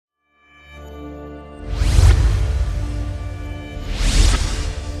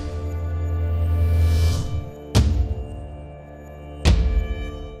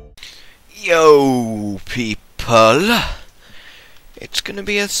Yo, people. It's gonna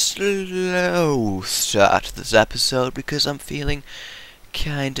be a slow start to this episode because I'm feeling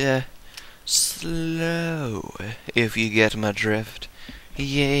kinda slow, if you get my drift.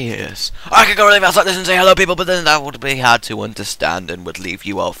 Yes. I could go really fast like this and say hello, people, but then that would be hard to understand and would leave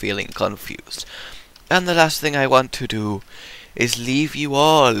you all feeling confused. And the last thing I want to do is leave you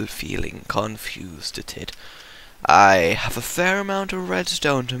all feeling confused at it. I have a fair amount of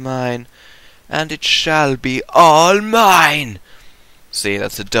redstone to mine, and it shall be all mine. See,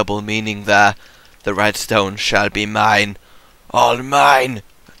 that's a double meaning there. The redstone shall be mine. All mine.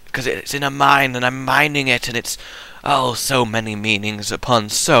 Because it's in a mine, and I'm mining it, and it's... oh, so many meanings upon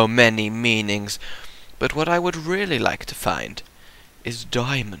so many meanings. But what I would really like to find is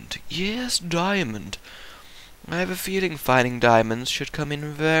diamond. Yes, diamond. I have a feeling finding diamonds should come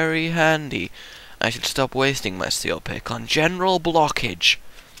in very handy. I should stop wasting my steel pick on general blockage.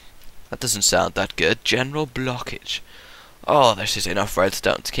 That doesn't sound that good. General blockage. Oh, this is enough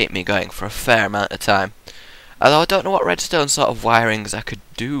redstone to keep me going for a fair amount of time. Although I don't know what redstone sort of wirings I could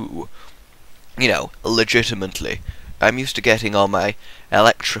do. You know, legitimately. I'm used to getting all my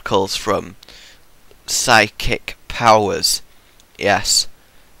electricals from psychic powers. Yes,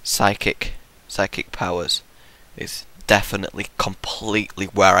 psychic powers is definitely completely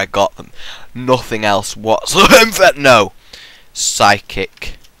where I got them. Nothing else whatsoever. No,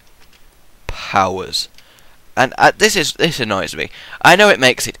 psychic powers. And this annoys me. I know it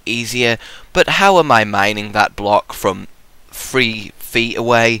makes it easier, but how am I mining that block from 3 feet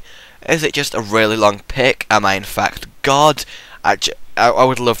away? Is it just a really long pick? Am I in fact God? I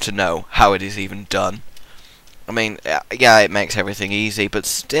would love to know how it is even done. I mean, yeah, it makes everything easy, but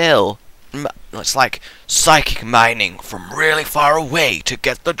still, it's like psychic mining from really far away to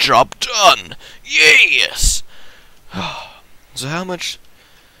get the job done. Yes! So how much?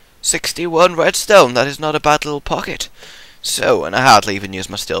 61 redstone. That is not a bad little pocket. So, and I hardly even used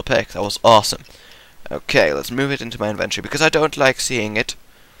my steel pick. That was awesome. Okay, let's move it into my inventory because I don't like seeing it.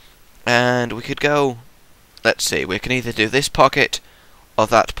 And we could go... let's see, we can either do this pocket or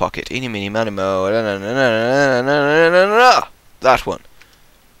that pocket. Eeny, meeny, miny, mo. That one.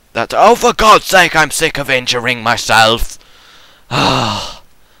 That. Oh, for God's sake, I'm sick of injuring myself. Ah,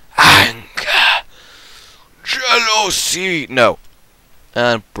 anger. Jealousy. No.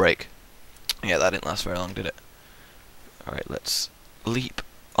 And break. Yeah, that didn't last very long, did it? Alright, let's leap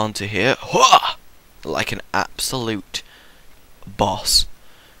onto here. Hwah! Like an absolute boss.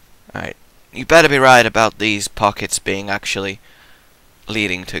 Alright, you better be right about these pockets being actually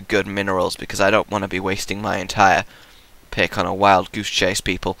leading to good minerals, because I don't want to be wasting my entire pick on a wild goose chase,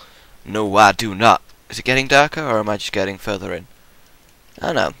 people. No, I do not. Is it getting darker, or am I just getting further in?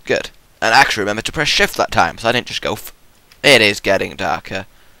 Oh no, good. And I actually remember to press shift that time, so I didn't just go it is getting darker.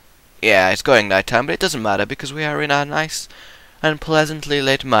 Yeah, it's going nighttime, but it doesn't matter, because we are in our nice and pleasantly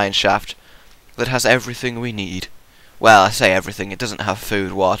lit mine shaft that has everything we need. Well, I say everything. It doesn't have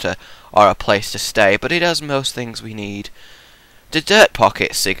food, water, or a place to stay, but it has most things we need. Do dirt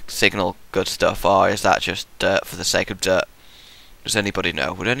pockets signal good stuff, or is that just dirt for the sake of dirt? Does anybody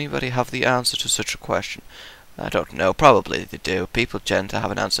know? Would anybody have the answer to such a question? I don't know. Probably they do. People tend to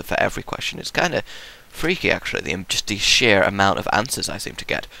have an answer for every question. It's kind of freaky, actually, just the sheer amount of answers I seem to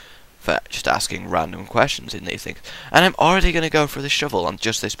get for just asking random questions in these things. And I'm already going to go for the shovel on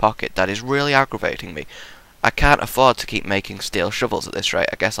just this pocket. That is really aggravating me. I can't afford to keep making steel shovels at this rate.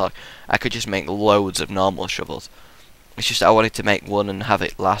 I guess I could just make loads of normal shovels. It's just I wanted to make one and have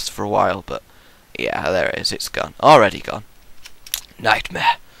it last for a while, but yeah, there it is. It's gone. Already gone.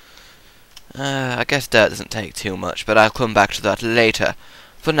 Nightmare. I guess dirt doesn't take too much, but I'll come back to that later.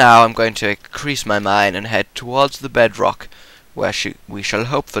 For now, I'm going to increase my mine and head towards the bedrock, where we shall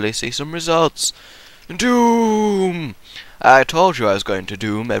hopefully see some results. Doom! I told you I was going to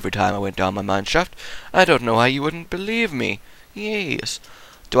doom every time I went down my mine shaft. I don't know how you wouldn't believe me. Yes.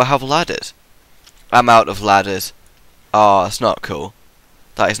 Do I have ladders? I'm out of ladders. Oh, that's not cool.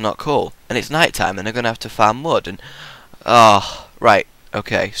 That is not cool. And it's night time, and I'm going to have to farm wood, and... oh, right.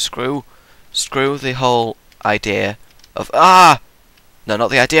 Okay, screw the whole idea of... ah! No,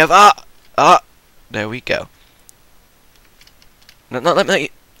 not the idea of... ah! There we go. No, let me...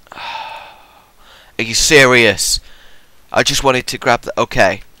 Are you serious? I just wanted to grab the...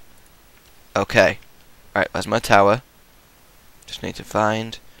 okay. Okay. Right, where's my tower? Just need to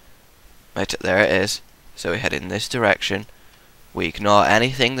find... right, there it is. So we head in this direction. We ignore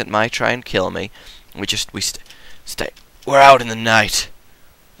anything that might try and kill me. We stay... we're out in the night.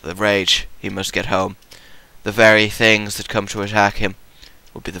 The rage, he must get home. The very things that come to attack him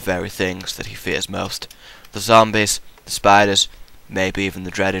will be the very things that he fears most. The zombies, the spiders, maybe even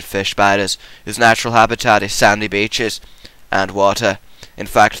the dreaded fish spiders, whose natural habitat is sandy beaches and water. In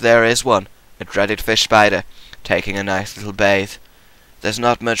fact, there is one, a dreaded fish spider, taking a nice little bathe. There's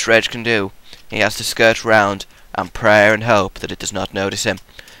not much Reg can do. He has to skirt round and pray and hope that it does not notice him.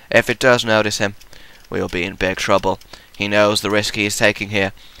 If it does notice him, we'll be in big trouble. He knows the risk he is taking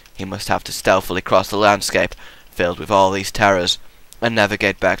here. He must have to stealthily cross the landscape, filled with all these terrors, and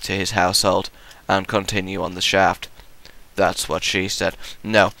navigate back to his household, and continue on the shaft. That's what she said.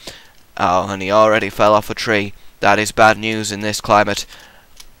 No. Oh, and he already fell off a tree. That is bad news in this climate.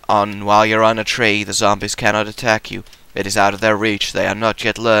 While you're on a tree, the zombies cannot attack you. It is out of their reach. They are not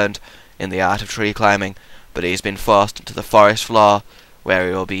yet learned in the art of tree climbing, but he has been forced into the forest floor, where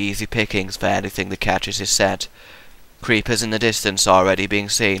he will be easy pickings for anything that catches his scent. Creepers in the distance already being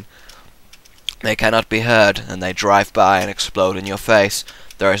seen. They cannot be heard, and they drive by and explode in your face.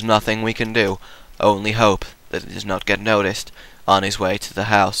 There is nothing we can do, only hope that it does not get noticed on his way to the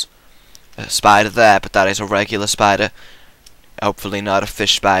house. A spider there, but that is a regular spider. Hopefully not a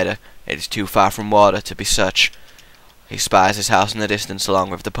fish spider. It is too far from water to be such. He spies his house in the distance along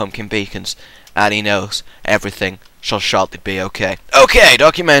with the pumpkin beacons, and he knows everything shall shortly be okay. Okay,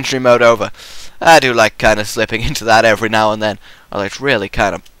 documentary mode over. I do like kind of slipping into that every now and then, although it's really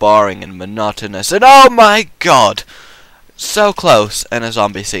kind of boring and monotonous. And oh my god! So close, and a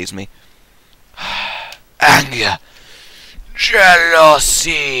zombie sees me. Anger.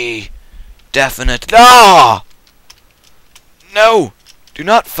 Jealousy. Definite. Ah! No! Do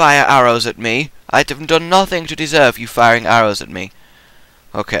not fire arrows at me. I have done nothing to deserve you firing arrows at me.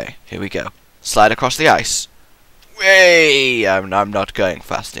 Okay, here we go. Slide across the ice. Way! I'm not going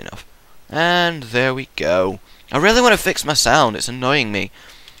fast enough. And there we go. I really want to fix my sound. It's annoying me.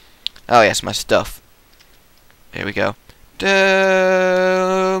 Oh yes, my stuff. Here we go.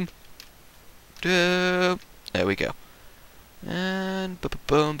 Doom. Doom. There we go. And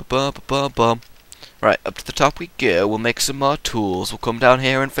boom. Right, up to the top we go. We'll make some more tools. We'll come down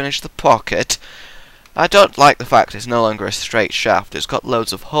here and finish the pocket. I don't like the fact it's no longer a straight shaft. It's got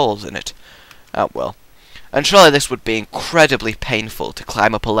loads of holes in it. Oh well. And surely this would be incredibly painful to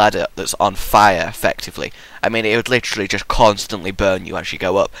climb up a ladder that's on fire, effectively. I mean, it would literally just constantly burn you as you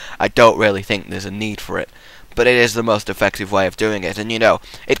go up. I don't really think there's a need for it. But it is the most effective way of doing it. And you know,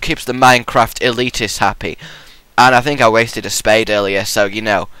 it keeps the Minecraft elitists happy. And I think I wasted a spade earlier, so you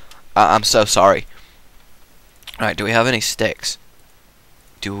know, I'm so sorry. Right, do we have any sticks?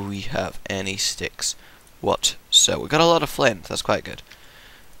 Do we have any sticks? What? So, we got a lot of flint, that's quite good.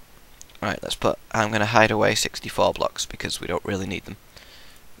 Right, I'm going to hide away 64 blocks because we don't really need them.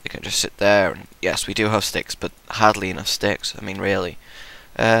 They can just sit there, and yes, we do have sticks, but hardly enough sticks. I mean, really.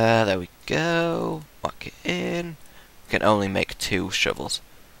 There we go. Whack it in. We can only make 2 shovels.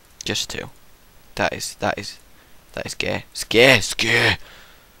 Just 2. That is gay. Scare.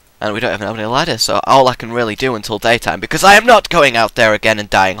 And we don't even have any ladder, so all I can really do until daytime, because I am not going out there again and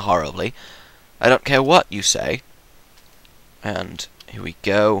dying horribly. I don't care what you say. And here we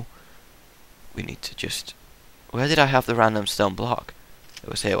go. We need to just... Where did I have the random stone block? It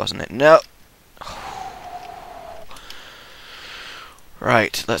was here, wasn't it? No!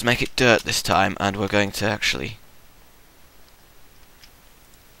 Right, let's make it dirt this time, and we're going to actually...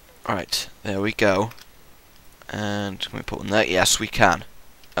 Right, there we go. And can we put one there? Yes, we can.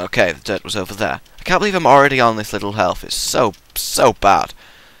 Okay, the dirt was over there. I can't believe I'm already on this little health. It's so bad.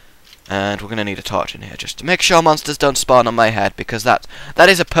 And we're going to need a torch in here just to make sure monsters don't spawn on my head, because that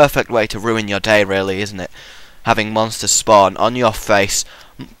is a perfect way to ruin your day, really, isn't it? Having monsters spawn on your face.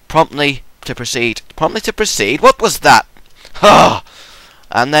 Promptly to proceed. Promptly to proceed? What was that?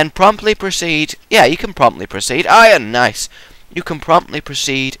 And then promptly proceed. Yeah, you can promptly proceed. Iron, nice. You can promptly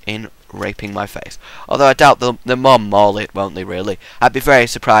proceed in raping my face. Although I doubt the mom maul it, won't they, really? I'd be very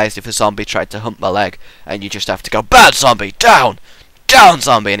surprised if a zombie tried to hump my leg, and you just have to go, bad zombie, down! Down,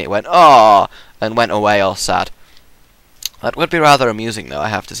 zombie! And it went, oh, and went away all sad. That would be rather amusing, though, I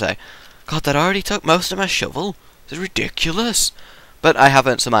have to say. God, that already took most of my shovel. This is ridiculous. But I have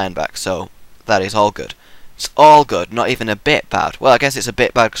earned some iron back, so that is all good. It's all good, not even a bit bad. Well, I guess it's a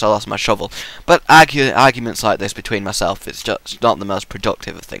bit bad because I lost my shovel. But arguments like this between myself, it's just not the most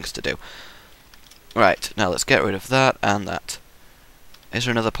productive of things to do. Right, now let's get rid of that and that. Is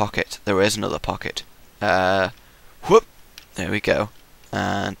there another pocket? There is another pocket. Whoop! There we go.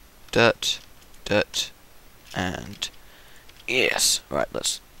 And dirt, and yes. Right,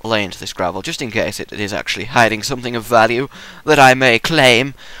 let's lay into this gravel, just in case it is actually hiding something of value that I may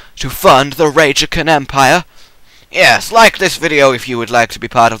claim to fund the RageGaming Empire. Yes, like this video if you would like to be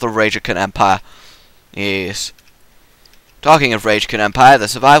part of the RageGaming Empire. Yes. Talking of RageGaming Empire, the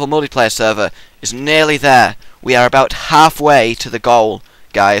survival multiplayer server is nearly there. We are about halfway to the goal,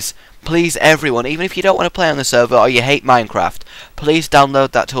 guys. Please, everyone, even if you don't want to play on the server or you hate Minecraft, please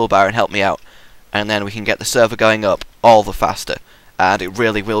download that toolbar and help me out. And then we can get the server going up all the faster. And it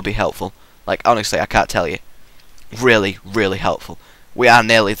really will be helpful. Like, honestly, I can't tell you. Really, really helpful. We are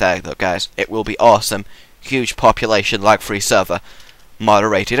nearly there, though, guys. It will be awesome. Huge population, lag-free server.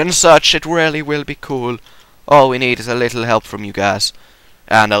 Moderated and such. It really will be cool. All we need is a little help from you guys.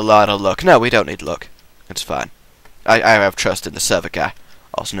 And a lot of luck. No, we don't need luck. It's fine. I have trust in the server guy.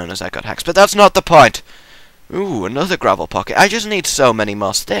 Also known as I Got Hacks. But that's not the point. Ooh, another gravel pocket. I just need so many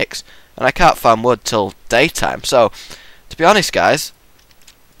more sticks. And I can't farm wood till daytime. So, to be honest, guys,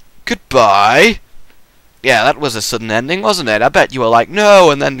 goodbye. Yeah, that was a sudden ending, wasn't it? I bet you were like,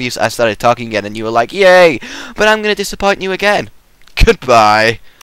 no, and then I started talking again, and you were like, yay, but I'm going to disappoint you again. Goodbye.